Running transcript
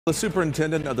The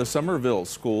superintendent of the Somerville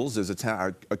schools is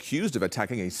accused of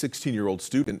attacking a 16-year-old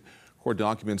student. Court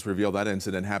documents reveal that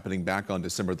incident happening back on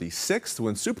December the 6th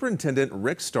when Superintendent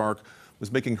Rick Stark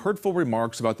was making hurtful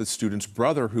remarks about the student's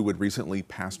brother who had recently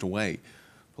passed away.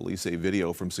 Police say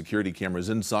video from security cameras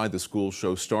inside the school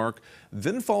show Stark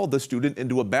then followed the student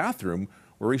into a bathroom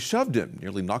where he shoved him,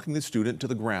 nearly knocking the student to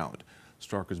the ground.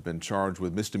 Stark has been charged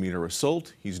with misdemeanor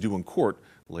assault. He's due in court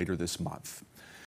later this month.